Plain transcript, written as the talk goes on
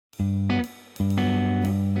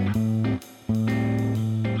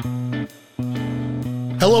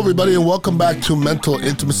Hello, everybody, and welcome back to Mental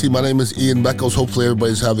Intimacy. My name is Ian Beckles. Hopefully,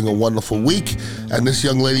 everybody's having a wonderful week. And this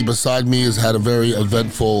young lady beside me has had a very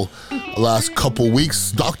eventful last couple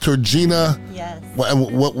weeks. Dr. Gina. Yes.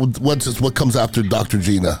 What comes after Dr.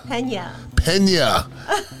 Gina? Pena. Pena.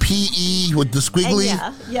 P-E with the squiggly?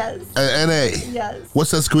 Enya. Yes. N-A. Yes.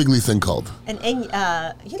 What's that squiggly thing called? And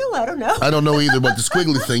you know what? I don't know. I don't know either, but the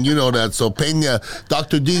squiggly thing, you know that. So Pena,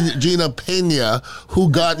 Dr. Gina Pena, who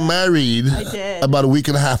got married about a week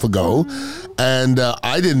and a half ago. Mm-hmm. And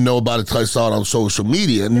I didn't know about it until I saw it on social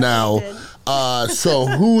media. So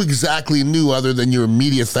who exactly knew other than your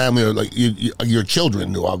immediate family or like your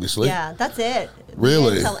children knew, obviously? Yeah, that's it. Really? We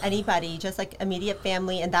didn't tell anybody, just like immediate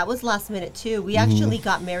family. And that was last minute too. We actually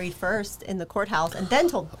got married first in the courthouse and then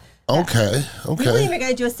told. Okay. We weren't even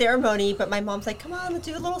going to do a ceremony, but my mom's like, come on, let's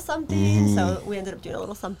do a little something. So we ended up doing a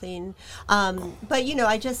little something. But, you know,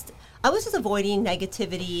 I was just avoiding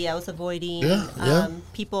negativity. I was avoiding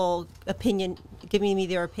people giving me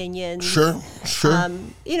their opinions. Sure.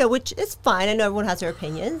 You know, which is fine. I know everyone has their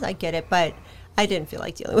opinions. I get it. But I didn't feel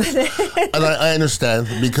like dealing with it. And I understand,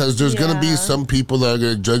 because there's going to be some people that are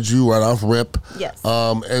going to judge you right off rip. Yes.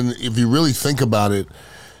 And if you really think about it,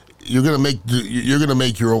 you're gonna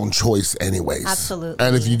make your own choice anyways. Absolutely.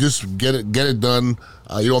 And if you just get it done,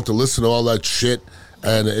 you don't have to listen to all that shit.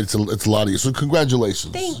 And it's a lot of you. So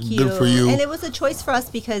congratulations. Thank you. Good for you. And it was a choice for us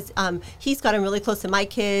because he's gotten really close to my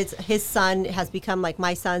kids. His son has become like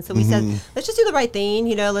my son. So we said, let's just do the right thing.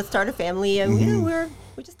 You know, let's start a family. And you know,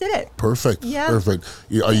 we just did it. Perfect. Yeah. Perfect.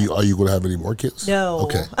 Are you going to have any more kids? No.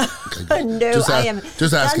 Okay. No, I am.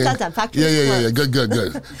 Just asking. Done. Factory yeah.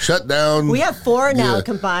 Good. Shut down. We have 4 now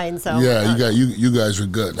combined. So yeah, you guys are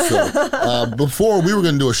good. So before, we were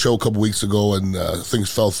going to do a show a couple weeks ago, and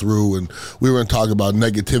things fell through, and we were going to talk about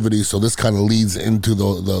negativity. So this kind of leads into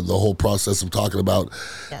the whole process of talking about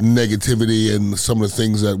negativity and some of the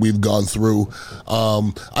things that we've gone through.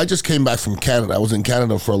 I just came back from Canada. I was in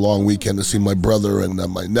Canada for a long weekend to see my brother and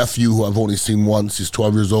my nephew, who I've only seen once. He's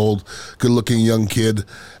 12 years old, good-looking young kid.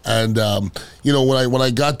 And you know, when I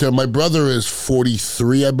got there, my brother is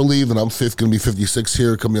 43, I believe, and I'm going to be 56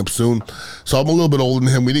 here, coming up soon. So I'm a little bit older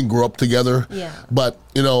than him. We didn't grow up together. Yeah. But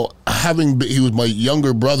you know, he was my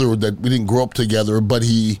younger brother that we didn't grow up together, but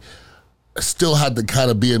he still had to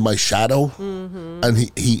kind of be in my shadow. Mm-hmm.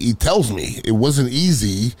 And he tells me it wasn't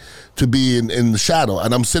easy to be in the shadow.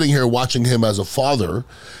 And I'm sitting here watching him as a father,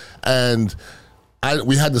 and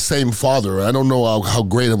we had the same father. I don't know how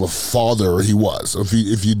great of a father he was.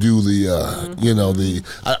 If you do the you know,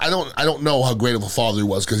 I don't know how great of a father he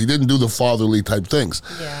was, because he didn't do the fatherly type things.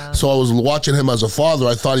 Yeah. So I was watching him as a father.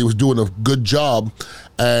 I thought he was doing a good job,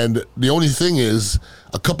 and the only thing is,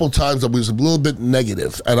 a couple of times I was a little bit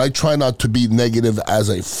negative, and I try not to be negative as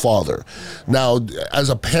a father. Now, as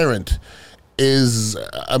a parent,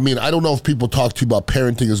 I don't know if people talk to you about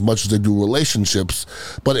parenting as much as they do relationships,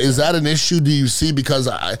 but is that an issue, do you see? Because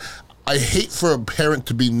I hate for a parent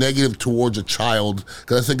to be negative towards a child,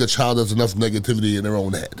 because I think a child has enough negativity in their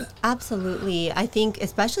own head. Absolutely. I think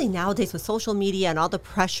especially nowadays with social media and all the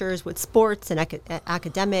pressures with sports and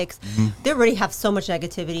academics, they already have so much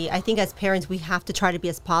negativity. I think as parents, we have to try to be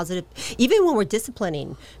as positive. Even when we're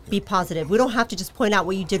disciplining, be positive. We don't have to just point out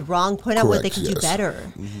what you did wrong, point out what they can do better.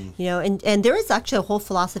 You know, and there is actually a whole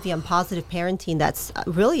philosophy on positive parenting that's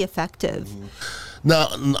really effective. Now,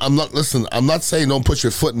 I'm not saying don't put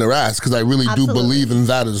your foot in their ass, because I really do believe in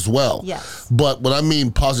that as well. Yes. But when I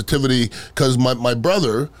mean positivity, because my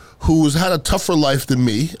brother, who's had a tougher life than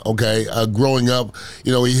me, okay, growing up,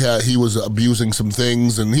 you know, he was abusing some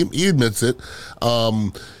things, and he admits it.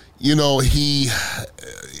 You know, he had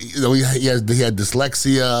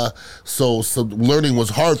dyslexia, so learning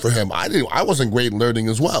was hard for him. I wasn't great at learning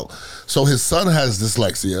as well. So his son has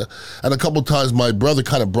dyslexia, and a couple times my brother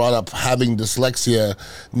kind of brought up having dyslexia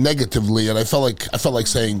negatively, and I felt like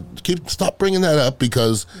saying, stop bringing that up,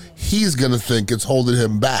 because he's gonna think it's holding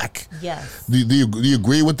him back. Yes. Do you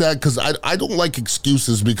agree with that? Because I don't like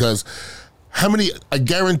excuses, because I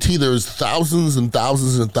guarantee there's thousands and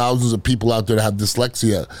thousands and thousands of people out there that have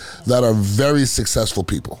dyslexia that are very successful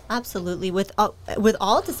people. Absolutely. With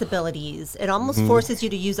all disabilities, it almost forces you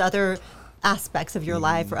to use other aspects of your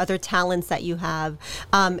life or other talents that you have.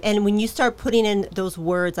 And when you start putting in those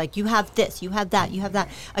words, like you have this, you have that,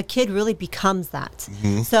 a kid really becomes that.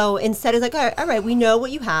 So instead it's like, all right, we know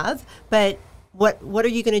what you have, but what are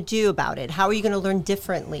you going to do about it? How are you going to learn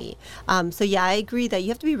differently? So yeah, I agree that you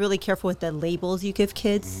have to be really careful with the labels you give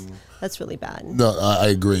kids. That's really bad. No, I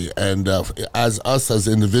agree. And as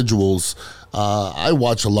individuals, I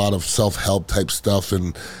watch a lot of self-help type stuff,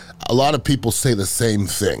 and a lot of people say the same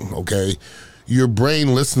thing, okay? your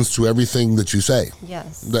brain listens to everything that you say.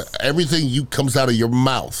 Yes. Everything you comes out of your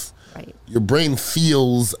mouth. Right. Your brain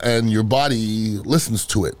feels and your body listens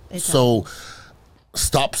to it. Exactly. So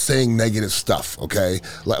stop saying negative stuff, okay?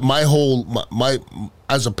 Like my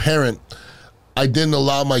as a parent, I didn't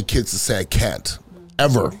allow my kids to say I can't.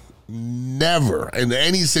 Ever. Never. And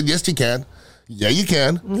Annie said, yes, you can. Yeah, you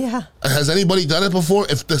can. Yeah. Has anybody done it before?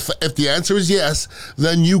 If the answer is yes,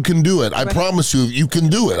 then you can do it. I promise you can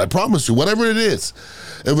do it. I promise you, whatever it is.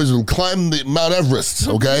 It was climb the Mount Everest,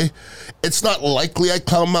 okay? It's not likely I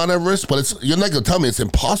climb Mount Everest, but you're not going to tell me it's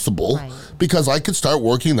impossible, right, because I could start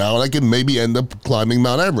working now and I could maybe end up climbing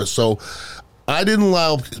Mount Everest. So I didn't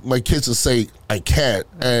allow my kids to say I can't.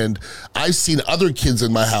 And I've seen other kids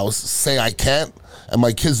in my house say I can't, and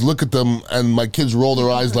my kids look at them and my kids roll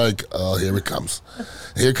their eyes like, oh, here it comes.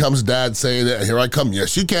 Here comes dad saying it. Here I come.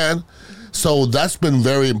 Yes, you can. So that's been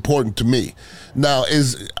very important to me. Now,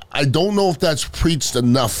 I don't know if that's preached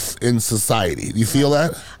enough in society. Do you feel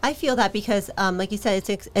that? I feel that because, like you said,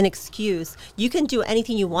 it's an excuse. You can do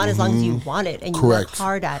anything you want as long as you want it and you work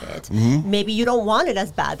hard at it. Maybe you don't want it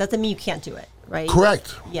as bad. Doesn't mean you can't do it, right?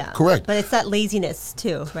 Correct. Yeah. Correct. But it's that laziness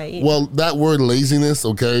too, right? Well, that word laziness,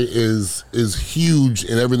 okay, is huge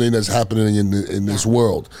in everything that's happening in this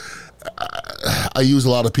world. I use a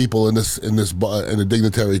lot of people in the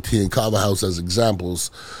Dignitary Tea and Kava House as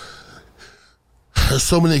examples. There's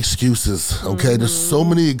so many excuses, okay? There's so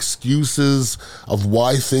many excuses of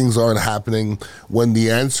why things aren't happening when the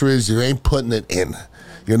answer is you ain't putting it in.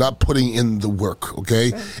 You're not putting in the work,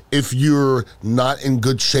 okay? If you're not in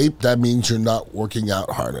good shape, that means you're not working out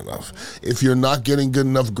hard enough. If you're not getting good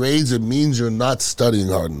enough grades, it means you're not studying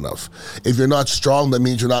hard enough. If you're not strong, that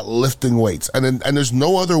means you're not lifting weights. And there's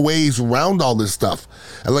no other ways around all this stuff.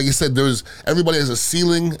 And like I said, everybody has a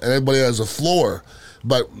ceiling and everybody has a floor,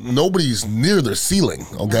 but nobody's near their ceiling,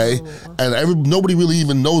 okay? No. And nobody really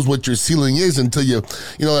even knows what your ceiling is until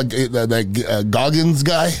like that Goggins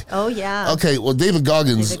guy. Oh yeah. Okay, well David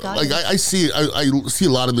Goggins. Like I see a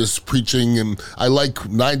lot of his preaching, and I like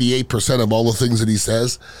 98% of all the things that he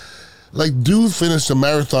says. Like, dude finished a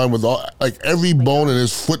marathon with every bone in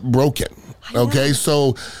his foot broken. Okay,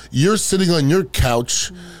 so you're sitting on your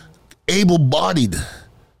couch, able-bodied,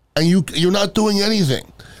 and you're not doing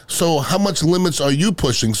anything. So how much limits are you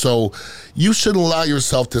pushing? So you shouldn't allow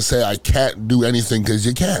yourself to say, I can't do anything, because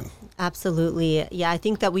you can. Absolutely. Yeah, I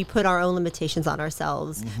think that we put our own limitations on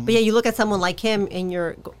ourselves. But yeah, you look at someone like him and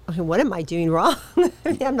you're, what am I doing wrong?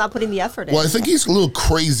 I'm not putting the effort in. Well, I think he's a little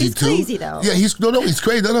crazy too. He's crazy though. Yeah, he's crazy. No,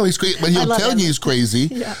 he's crazy. But he'll tell you he's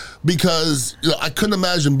crazy because I couldn't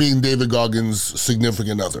imagine being David Goggins'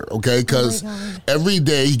 significant other, okay? Because every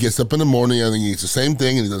day he gets up in the morning and he eats the same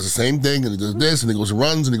thing and he does the same thing and he does this and he goes and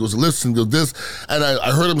runs and he goes and lifts and he goes this. And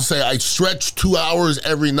I heard him say, I stretch 2 hours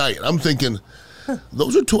every night. I'm thinking,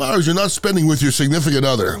 those are 2 hours you're not spending with your significant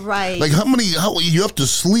other. Right. Like how you have to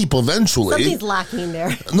sleep eventually. Something's lacking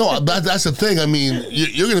there. No, that's the thing. I mean,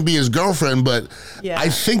 you're going to be his girlfriend, but I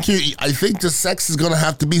think the sex is going to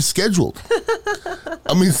have to be scheduled.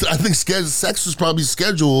 I mean, I think sex is probably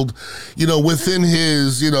scheduled, within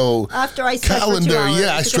his, after I calendar. For 2 hours,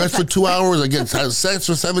 I stretch for 2 hours. I get sex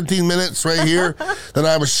for 17 minutes right here. Then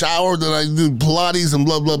I have a shower. Then I do Pilates and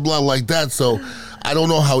blah blah blah like that. So I don't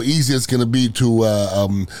know how easy it's going to be to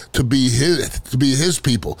be his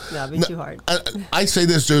people. No, it'd be too hard. I say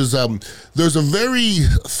this: there's a very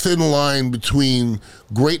thin line between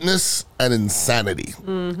greatness and insanity.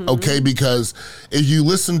 Okay, because if you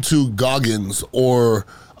listen to Goggins or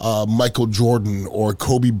Michael Jordan or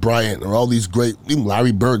Kobe Bryant or all these great, even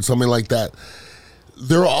Larry Bird, something like that,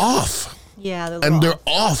 they're off. Yeah, they're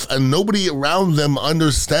off, and nobody around them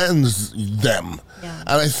understands them. Yeah.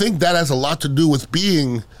 And I think that has a lot to do with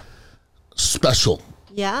being special.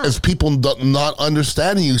 Yeah. If people not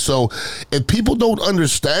understanding you. So if people don't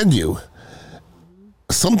understand you,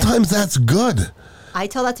 sometimes that's good. I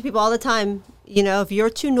tell that to people all the time. If you're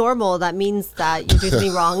too normal, that means that you're doing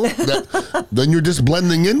something wrong. Then you're just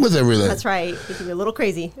blending in with everything. That's right. You can be a little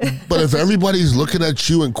crazy. But if everybody's looking at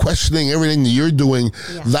you and questioning everything that you're doing,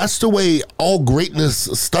 that's the way all greatness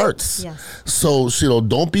starts. Yes. So,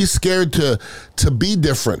 don't be scared to be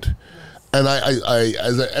different. And I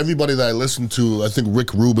as everybody that I listen to, I think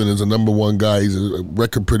Rick Rubin is the number one guy. He's a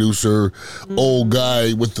record producer, old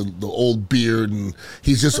guy with the old beard, and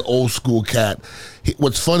he's just an old school cat.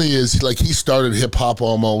 What's funny is he started hip hop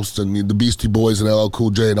almost, and the Beastie Boys and LL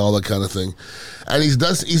Cool J and all that kind of thing. And he's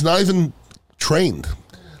not even trained.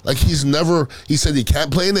 He said he can't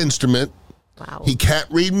play an instrument. Wow. He can't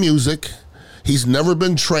read music. He's never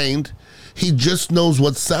been trained. He just knows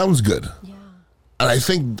what sounds good. And I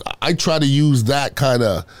think I try to use that kind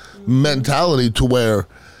of mentality to where,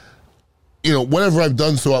 whatever I've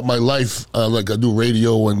done throughout my life, like I do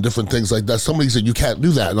radio and different things like that, somebody said, you can't do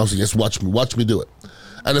that. And I was like, yes, watch me do it.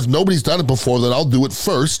 And if nobody's done it before, then I'll do it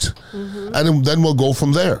first, and then we'll go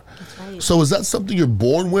from there. Right. So is that something you're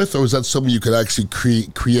born with, or is that something you could actually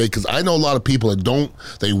create? Because I know a lot of people that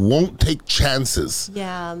they won't take chances.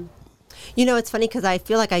 Yeah. It's funny because I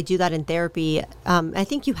feel like I do that in therapy. I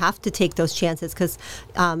think you have to take those chances because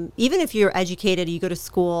even if you're educated, you go to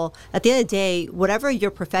school, at the end of the day, whatever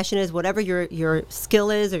your profession is, whatever your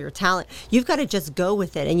skill is or your talent, you've got to just go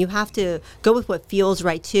with it. And you have to go with what feels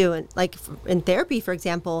right too. And like in therapy, for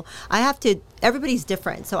example, everybody's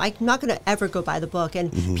different. So I'm not going to ever go by the book.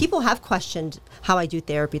 And people have questioned how I do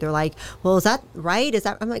therapy. They're like, well, is that right?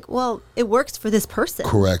 I'm like, well, it works for this person.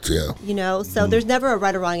 Correct, yeah. So there's never a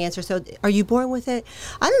right or wrong answer. So are you born with it?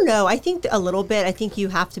 I don't know. I think a little bit. I think you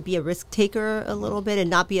have to be a risk taker a little bit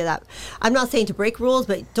and not be that. I'm not saying to break rules,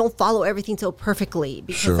 but don't follow everything so perfectly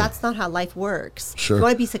because that's not how life works. Sure. If you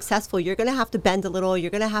want to be successful, you're going to have to bend a little.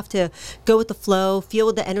 You're going to have to go with the flow,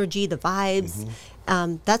 feel the energy, the vibes.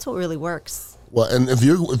 That's what really works. Well, and if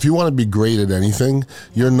you want to be great at anything,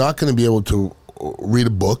 you're not going to be able to read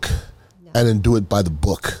a book and then do it by the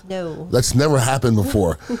book. No. That's never happened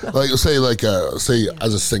before. No. Say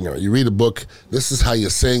as a singer, you read a book, this is how you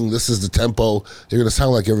sing, this is the tempo, you're going to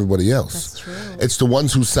sound like everybody else. That's true. It's the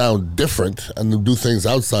ones who sound different and who do things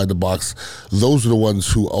outside the box, those are the ones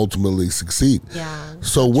who ultimately succeed. Yeah.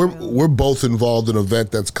 So we're both involved in an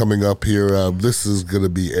event that's coming up here. This is going to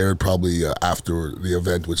be aired probably after the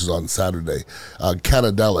event, which is on Saturday.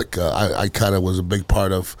 Canadelic, I kind of was a big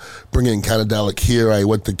part of bringing Canadelic here. I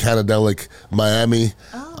went to Canadelic Miami,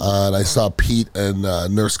 and I saw Pete and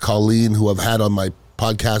Nurse Colleen, who I've had on my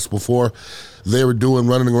podcast before. They were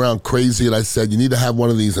running around crazy, and I said, you need to have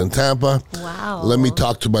one of these in Tampa. Wow. Let me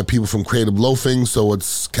talk to my people from Creative Loafing. So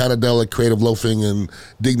it's Canadelic, Creative Loafing, and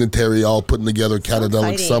Dignitary all putting together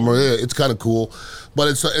Canadelic Summer. Yeah, it's kind of cool. But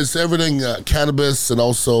it's everything cannabis and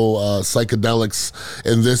also psychedelics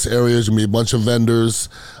in this area. There's going to be a bunch of vendors.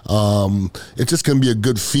 It's just going to be a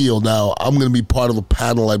good feel. Now, I'm going to be part of a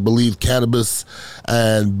panel, I believe, cannabis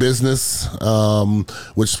and business,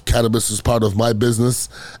 which cannabis is part of my business.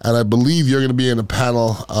 And I believe you're going to be in a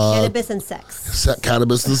panel. Cannabis and sex.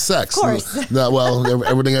 Cannabis and sex. Of course. Now, well,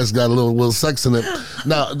 everything has got a little sex in it.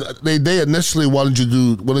 Now, they initially wanted you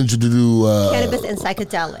to do cannabis and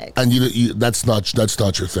psychedelics. And that's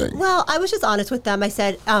not your thing. Well, I was just honest with them. I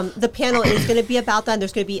said the panel is going to be about that, and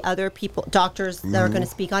there's going to be other people, doctors, that are going to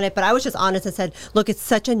speak on it. But I was just honest and said, look, it's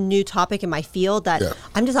such a new topic in my field that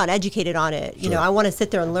I'm just not educated on it. You know, I want to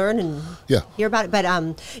sit there and learn and hear about it. But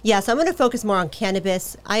so I'm going to focus more on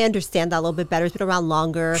cannabis. I understand that a little bit better. It's been around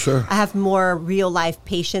longer. Sure. I have more real life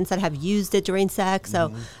patients that have used it during sex,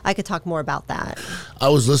 so I could talk more about that. I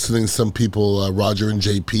was listening to some people, Roger and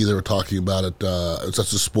JP, they were talking about it. It's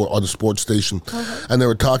just a sports station, and they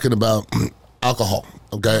were talking about alcohol.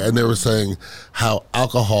 Okay, and they were saying how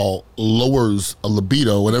alcohol lowers a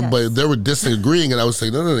libido, and everybody they were disagreeing, and I was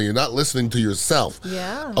saying, no, you're not listening to yourself.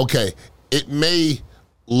 Yeah. Okay, it may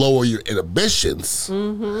lower your inhibitions,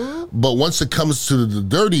 but once it comes to the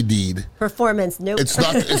dirty deed, performance, nope. it's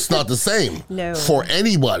not the same. No. For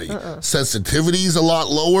anybody. Sensitivity is a lot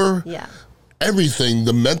lower. Yeah. Everything,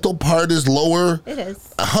 the mental part is lower. It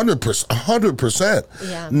is 100%.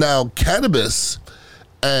 Yeah. Now, cannabis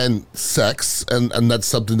and sex, and that's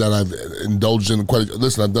something that I've indulged in quite.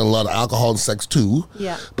 Listen, I've done a lot of alcohol and sex too.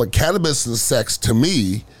 Yeah. But cannabis and sex, to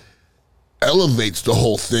me, elevates the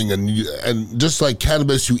whole thing. And just like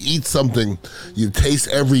cannabis, you eat something, you taste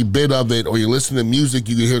every bit of it, or you listen to music,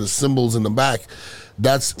 you can hear the cymbals in the back.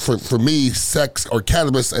 That's, for me, sex or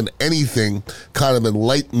cannabis and anything kind of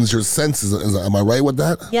enlightens your senses. Am I right with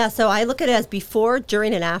that? Yeah, so I look at it as before,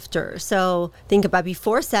 during, and after. So think about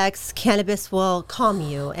before sex, cannabis will calm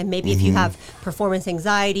you. And maybe if you have performance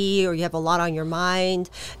anxiety or you have a lot on your mind,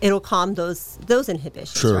 it'll calm those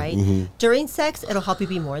inhibitions, right? During sex, it'll help you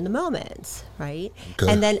be more in the moment, right?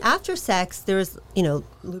 Okay. And then after sex, there's,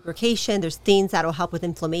 lubrication. There's things that'll help with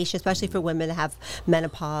inflammation, especially for women that have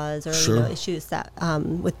menopause or issues that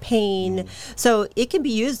with pain. So it can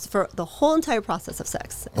be used for the whole entire process of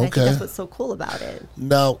sex. And I think that's what's so cool about it.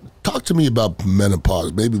 Now, talk to me about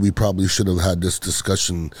menopause. Maybe we probably should have had this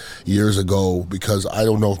discussion years ago, because I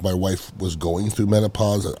don't know if my wife was going through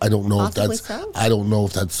menopause. I don't know I don't know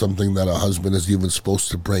if that's something that a husband is even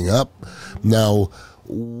supposed to bring up. Now,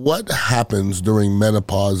 what happens during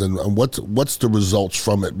menopause, and what's the results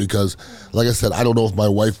from it? Because, like I said, I don't know if my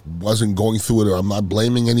wife wasn't going through it, or I'm not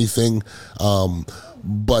blaming anything.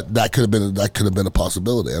 but that could have been a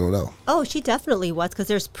possibility. I don't know. Oh, she definitely was, because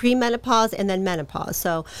there's premenopause and then menopause.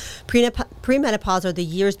 So premenopause are the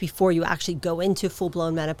years before you actually go into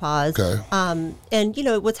full-blown menopause. Okay. And,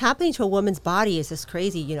 what's happening to a woman's body is just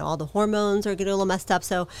crazy. All the hormones are getting a little messed up.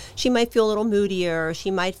 So she might feel a little moodier.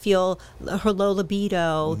 She might feel her low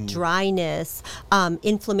libido, dryness,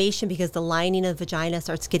 inflammation, because the lining of the vagina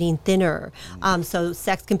starts getting thinner. So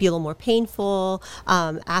sex can be a little more painful.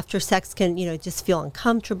 After sex can, just feel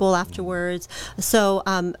uncomfortable afterwards. So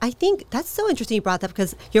I think that's so interesting you brought that,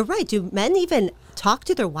 because you're right. Do men even talk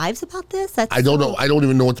to their wives about this? I don't know. I don't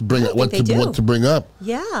even know what to bring what to bring up.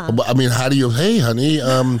 Yeah. I mean, how do you? Hey, honey,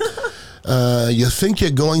 you think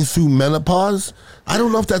you're going through menopause? I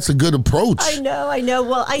don't know if that's a good approach. I know.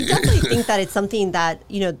 Well, I definitely think that it's something that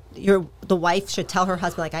the wife should tell her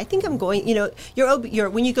husband. Like, I think I'm going. You're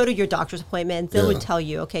when you go to your doctor's appointment, they would tell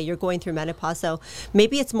you, okay, you're going through menopause. So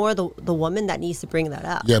maybe it's more the woman that needs to bring that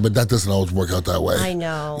up. Yeah, but that doesn't always work out that way. I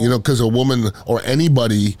know. Because a woman or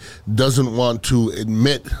anybody doesn't want to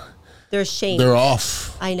admit. There's shame. They're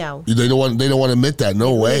off. I know. They don't want to admit that.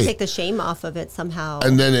 No way. Take the shame off of it somehow.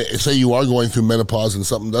 And then say you are going through menopause and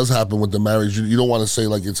something does happen with the marriage, you don't want to say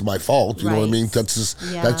like it's my fault. You know what I mean? That's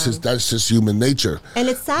just human nature. And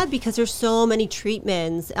it's sad because there's so many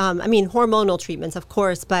treatments. Hormonal treatments, of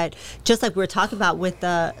course, but just like we were talking about with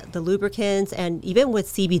the lubricants and even with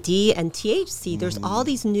CBD and THC, there's all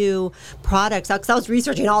these new products. Because I was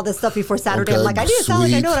researching all this stuff before Saturday. I'm like, I need to sound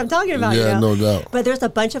like I know what I'm talking about. Yeah, no doubt. But there's a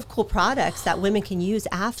bunch of cool products that women can use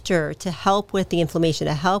after to help with the inflammation,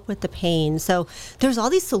 to help with the pain. So there's all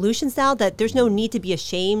these solutions now that there's no need to be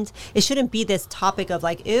ashamed. It shouldn't be this topic of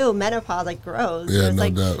like, ew, menopause, like gross. Yeah, no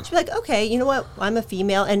doubt. Should be like, okay, you know what? I'm a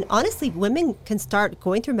female. And honestly, women can start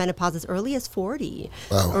going through menopause as early as 40,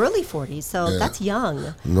 early 40s. So that's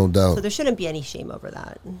young. No doubt. So there shouldn't be any shame over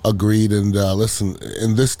that. Agreed. And listen,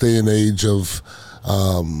 in this day and age of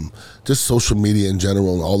just social media in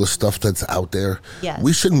general and all the stuff that's out there,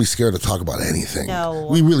 we shouldn't be scared to talk about anything. No.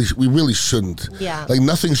 We really shouldn't. Yeah. Like,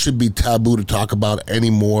 nothing should be taboo to talk about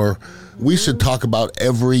anymore. We should talk about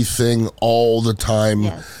everything all the time.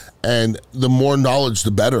 Yes. And the more knowledge,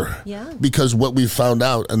 the better. Yeah. Because what we found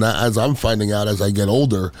out, and as I'm finding out as I get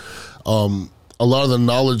older, a lot of the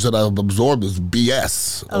knowledge that I've absorbed is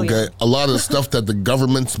BS. Okay. A lot of the stuff that the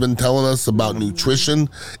government's been telling us about nutrition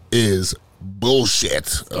is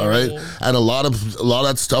bullshit. All right. And a lot of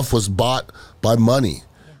that stuff was bought by money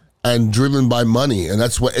and driven by money. And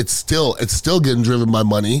that's what it's still getting driven by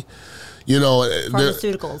money.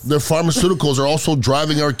 Pharmaceuticals. Their pharmaceuticals are also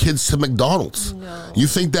driving our kids to McDonald's. No. You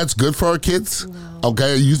think that's good for our kids? No.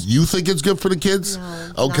 Okay, you think it's good for the kids?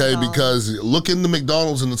 No, okay, not at all. because look into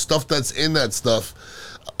McDonald's and the stuff that's in that stuff.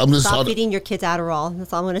 I'm just Stop feeding your kids Adderall.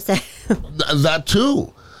 That's all I'm going to say. That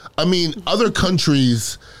too. I mean, other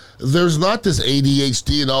countries, there's not this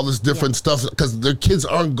ADHD and all this different stuff because their kids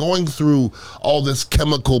aren't going through all this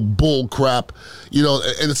chemical bull crap.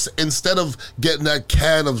 And it's, instead of getting that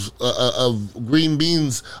can of green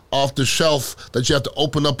beans off the shelf that you have to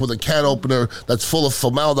open up with a can opener that's full of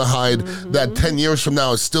formaldehyde that 10 years from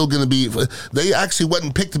now is still going to be, they actually went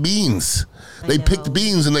and picked beans. They picked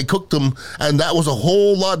beans and they cooked them, and that was a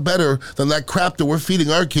whole lot better than that crap that we're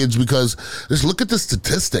feeding our kids, because just look at the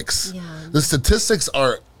statistics. Yeah. The statistics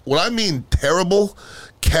are, what I mean, terrible.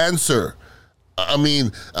 Cancer,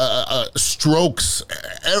 strokes,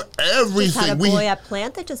 everything. Just had a boy at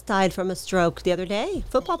Plant that just died from a stroke the other day.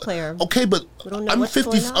 Football player. Okay, but I'm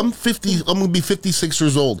 50. I'm 50. I'm going to be 56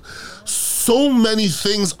 years old. So many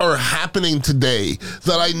things are happening today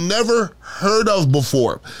that I never heard of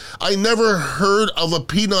before. I never heard of a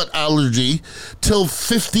peanut allergy till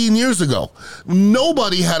 15 years ago.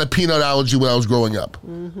 Nobody had a peanut allergy when I was growing up.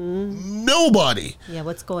 Nobody. Yeah,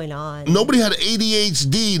 what's going on? Nobody had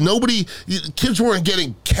ADHD. Kids weren't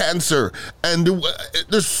getting cancer. And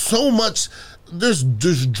there's so much. There's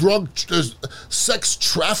sex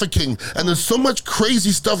trafficking, and there's so much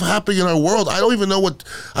crazy stuff happening in our world. I don't know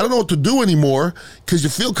what to do anymore, because you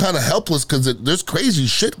feel kind of helpless because there's crazy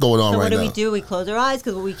shit going on right now. So what do we do? We close our eyes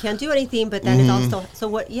because we can't do anything, but then it's also, so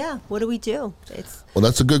what? Yeah, what do we do? Well,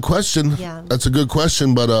 that's a good question. Yeah, that's a good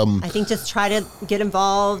question, but I think just try to get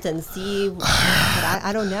involved and see. But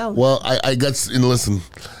I don't know. Well, I guess, and listen,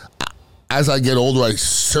 as I get older, I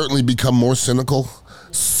certainly become more cynical.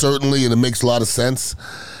 Certainly, and it makes a lot of sense.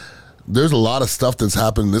 There's a lot of stuff that's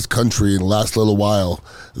happened in this country in the last little while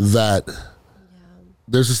that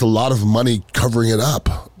there's just a lot of money covering it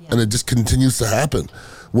up, and it just continues to happen,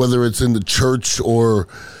 whether it's in the church or,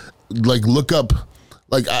 like, look up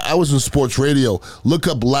Like I was in sports radio. Look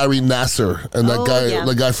up Larry Nasser and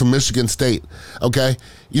that guy from Michigan State. Okay,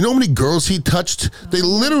 you know how many girls he touched? They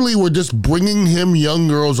literally were just bringing him young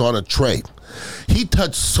girls on a tray. He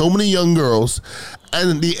touched so many young girls,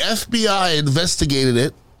 and the FBI investigated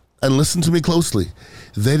it. And listen to me closely.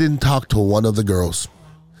 They didn't talk to one of the girls.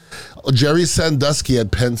 Jerry Sandusky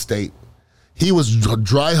at Penn State. He was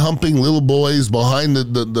dry humping little boys behind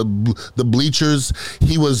the bleachers.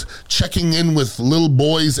 He was checking in with little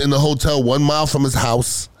boys in the hotel 1 mile from his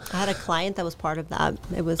house. I had a client that was part of that.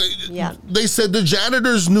 It was, yeah. They said the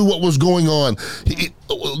janitors knew what was going on.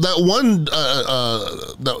 The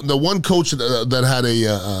one coach that had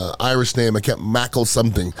a Irish name, I can't, Mackle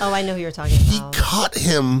something. Oh, I know who you're talking about. He caught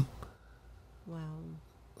him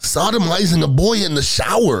sodomizing a boy in the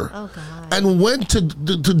shower. Oh, God. And went to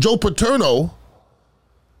Joe Paterno.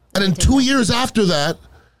 And then 2 years after that,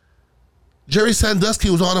 Jerry Sandusky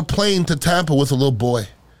was on a plane to Tampa with a little boy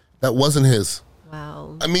that wasn't his.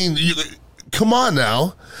 Wow. I mean, come on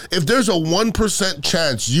now. If there's a 1%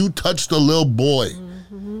 chance you touched a little boy,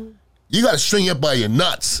 you got to string you up by your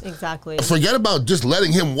nuts. Exactly. Forget about just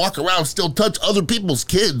letting him walk around, still touch other people's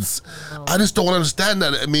kids. Oh. I just don't understand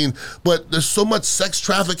that. I mean, but there's so much sex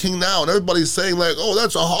trafficking now, and everybody's saying like, "Oh,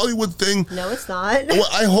 that's a Hollywood thing." No, it's not. Well,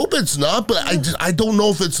 I hope it's not, but I don't know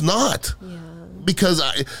if it's not. Yeah. Because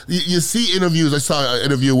you see interviews. I saw an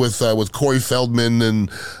interview with Corey Feldman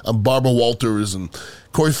and Barbara Walters, and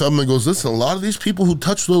Corey Feldman goes, "Listen, a lot of these people who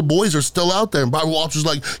touch little boys are still out there." And Barbara Walters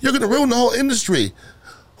like, "You're going to ruin the whole industry."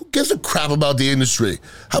 Who gives a crap about the industry?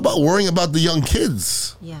 How about worrying about the young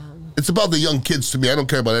kids? Yeah. It's about the young kids to me. I don't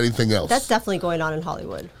care about anything else. That's definitely going on in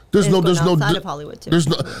Hollywood. There's no outside of Hollywood too.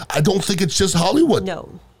 I don't think it's just Hollywood. No.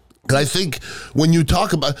 And I think when you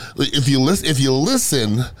talk about, if you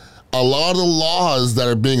listen, a lot of the laws that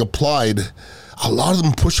are being applied, a lot of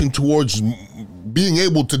them pushing towards being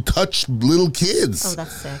able to touch little kids. Oh,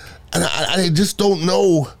 that's sick. And I just don't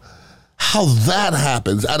know how that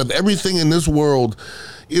happens. Out of everything in this world,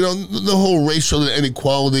 the whole racial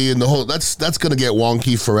inequality and the whole, that's going to get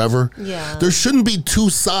wonky forever. Yeah. There shouldn't be two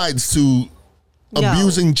sides to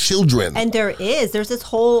abusing children. And there's this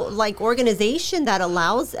whole organization that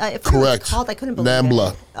allows, correct. Called, I couldn't believe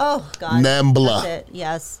NAMBLA. it. Oh God. NAMBLA. That's it.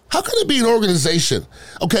 Yes. How can it be an organization?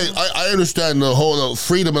 Okay, I understand the whole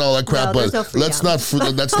freedom and all that crap, but no that's not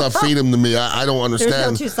freedom to me. I don't understand.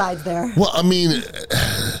 There's no two sides there. Well, I mean,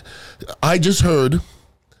 I just heard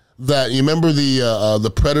that, you remember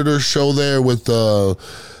the Predator show there with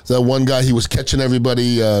that one guy, he was catching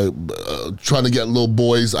everybody, trying to get little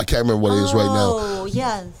boys. I can't remember what it is right now. Oh,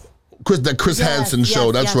 yes. Chris Hansen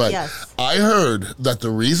show, that's right. Yes. I heard that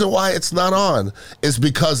the reason why it's not on is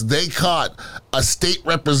because they caught a state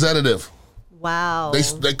representative. Wow.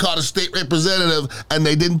 They caught a state representative and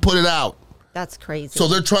they didn't put it out. That's crazy. So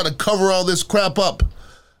they're trying to cover all this crap up.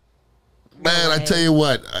 Man, I tell you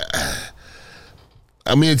what,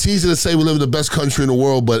 I mean, it's easy to say we live in the best country in the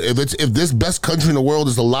world, but if this best country in the world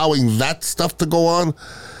is allowing that stuff to go on,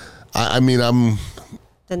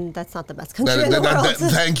 then that's not the best country in the world.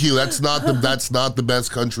 Thank you. That's not the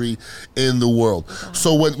best country in the world. Okay.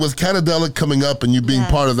 So with Canadelic coming up and you being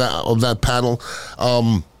part of that panel,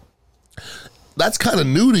 that's kind of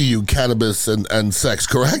new to you, cannabis and sex,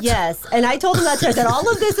 correct? Yes, and I told him that too. I said, all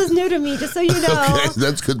of this is new to me, just so you know. Okay,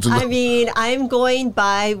 that's good to know. I mean, I'm going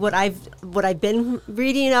by what I've been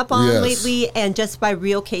reading up on lately, and just by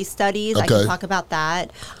real case studies. Okay. I can talk about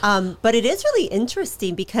that. But it is really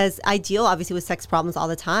interesting because I deal obviously with sex problems all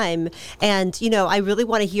the time, and I really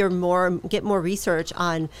want to hear more, get more research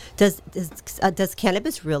on does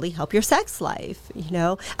cannabis really help your sex life?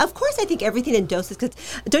 Of course, I think everything in doses. Because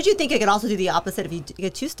don't you think it could also do the opposite? If you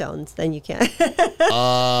get 2 stones, then you can't.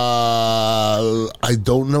 I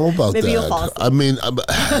don't know about Maybe that. You'll fall asleep. I mean,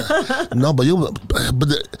 no, but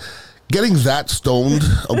getting that stoned,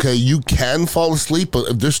 okay, you can fall asleep,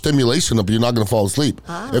 but if there's stimulation up, you're not going to fall asleep.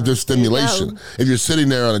 If there's stimulation, if you're sitting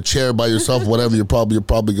there on a chair by yourself, whatever, you're probably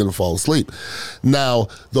going to fall asleep. Now,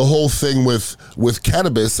 the whole thing with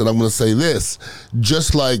cannabis, and I'm going to say this,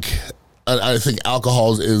 just like I think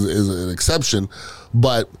alcohol is an exception,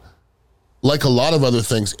 but like a lot of other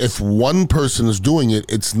things, if one person is doing it,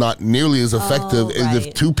 it's not nearly as effective as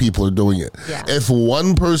if 2 people are doing it. Yeah. If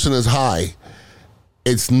one person is high,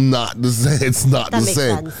 it's not the same. It's not the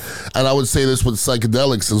same. Sense. And I would say this with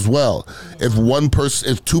psychedelics as well. Yeah.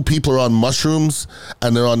 If 2 people are on mushrooms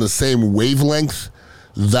and they're on the same wavelength,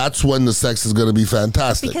 that's when the sex is going to be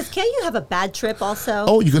fantastic. Because can't you have a bad trip also?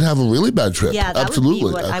 Oh, you could have a really bad trip. Yeah, that Absolutely. would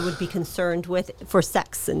be what I would be concerned with for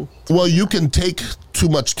sex. And well, you can take too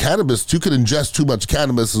much cannabis. You can ingest too much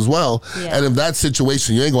cannabis as well. Yeah. And in that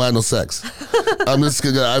situation, you ain't going to have no sex. I'm just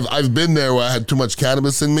gonna, I've been there where I had too much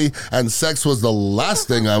cannabis in me, and sex was the last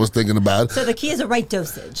thing I was thinking about. So the key is the right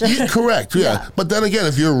dosage. Correct, yeah. But then again,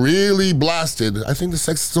 if you're really blasted, I think the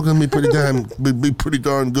sex is still going to be pretty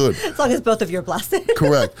darn good. As long as both of you are blasted.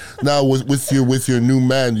 Correct. Now, with your new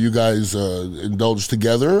man, you guys indulge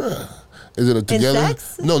together? Is it a together? In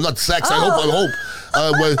sex? No, not sex. Oh. I hope.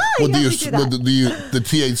 With the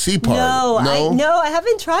THC part. No, I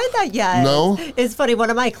haven't tried that yet. No? It's funny. One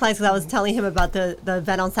of my clients, because I was telling him about the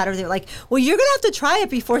event on Saturday, they were like, well, you're going to have to try it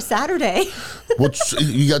before Saturday.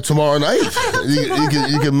 You got tomorrow night?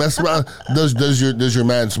 You can mess around. Does your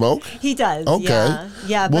man smoke? He does. Okay.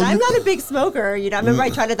 Yeah, but I'm not a big smoker. I remember I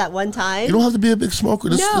tried it that one time. You don't have to be a big smoker.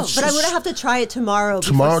 But I'm going to have to try it tomorrow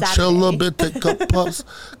Tomorrow, before Saturday. chill a little bit, take a couple puffs,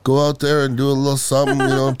 go out there and do a little something,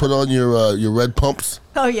 put on your red pumps.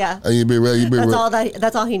 Oh yeah, and you'll be ready.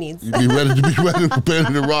 That's all he needs. You'll be ready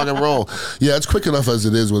to rock and roll. Yeah, it's quick enough as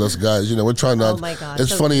it is with us guys. We're trying not. Oh my God,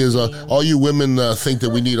 it's so funny is all you women think that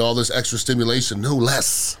we need all this extra stimulation. No,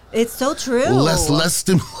 less. It's so true. Less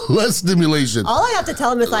stimulation. All I have to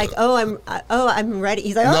tell him is like, I'm ready.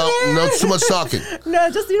 He's like, okay. No, it's too much talking.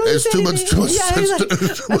 No, just it's too much. Yeah,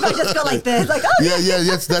 if I just go like this, like, oh yeah,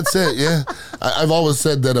 yes, that's it. Yeah, I've always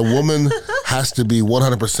said that a woman has to be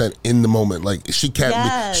 100% in the moment. Like she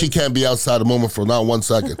can't be outside the moment for not 1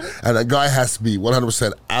 second, and a guy has to be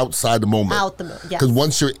 100% outside the moment. Out the moment. Yes. Because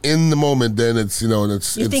once you're in the moment, then it's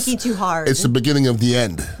you're thinking too hard. It's the beginning of the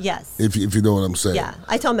end. Yes. If you know what I'm saying. Yeah,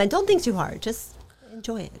 I tell men, don't think too hard. Just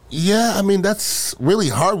enjoy it. Yeah, I mean that's really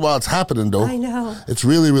hard while it's happening, though. I know. It's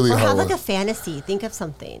really, really hard. Have like a fantasy. Think of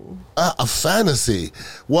something. A fantasy.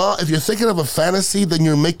 Well, if you're thinking of a fantasy, then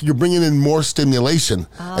you're bringing in more stimulation,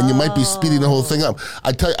 and you might be speeding the whole thing up.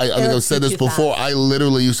 I tell you, I think I've said this before. I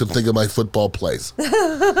literally used to think of my football plays.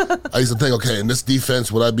 I used to think, okay, in this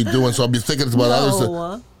defense, what I'd be doing. So I'd be thinking about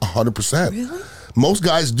others. 100%. Really? Most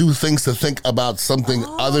guys do things to think about something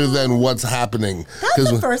other than what's happening.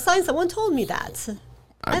 That's the first time someone told me that.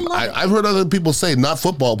 I've heard other people say, not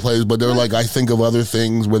football plays, but they're like, I think of other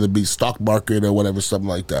things, whether it be stock market or whatever, something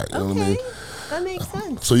like that. You know what I mean? That makes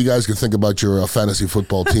sense. So you guys can think about your fantasy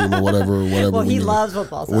football team or whatever. Well, he loves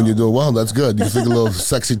football. So. When you do well, that's good. You think a little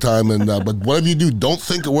sexy time, but whatever you do, don't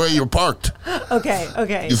think of where you're parked.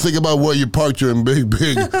 Okay. You think about where you're parked, you're in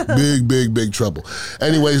big trouble.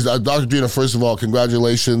 Anyways, Dr. Gina, first of all,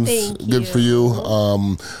 congratulations. Thank Good you. for you.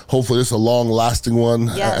 Hopefully this is a long-lasting one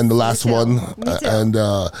and the last one. Me too. And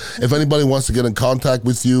if anybody wants to get in contact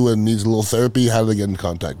with you and needs a little therapy, how do they get in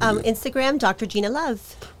contact with you? Instagram, Dr. Gina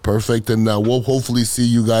Love. Perfect. And we'll hopefully see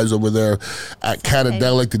you guys over there at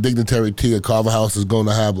Canadelic. The Dignitary Tea at Carver House is going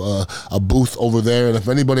to have a booth over there. And if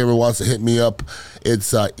anybody ever wants to hit me up,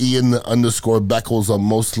 it's Ian_Beckles. I'm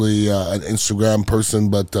mostly an Instagram person,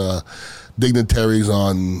 but Dignitaries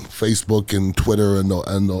on Facebook and Twitter and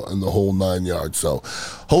the whole 9 yards. So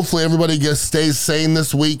hopefully everybody stays sane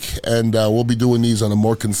this week, and we'll be doing these on a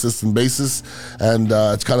more consistent basis. And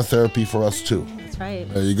it's kind of therapy for us too. Right.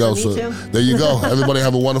 There you go. So there you go. Everybody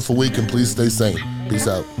have a wonderful week, and please stay sane. Peace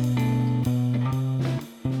out.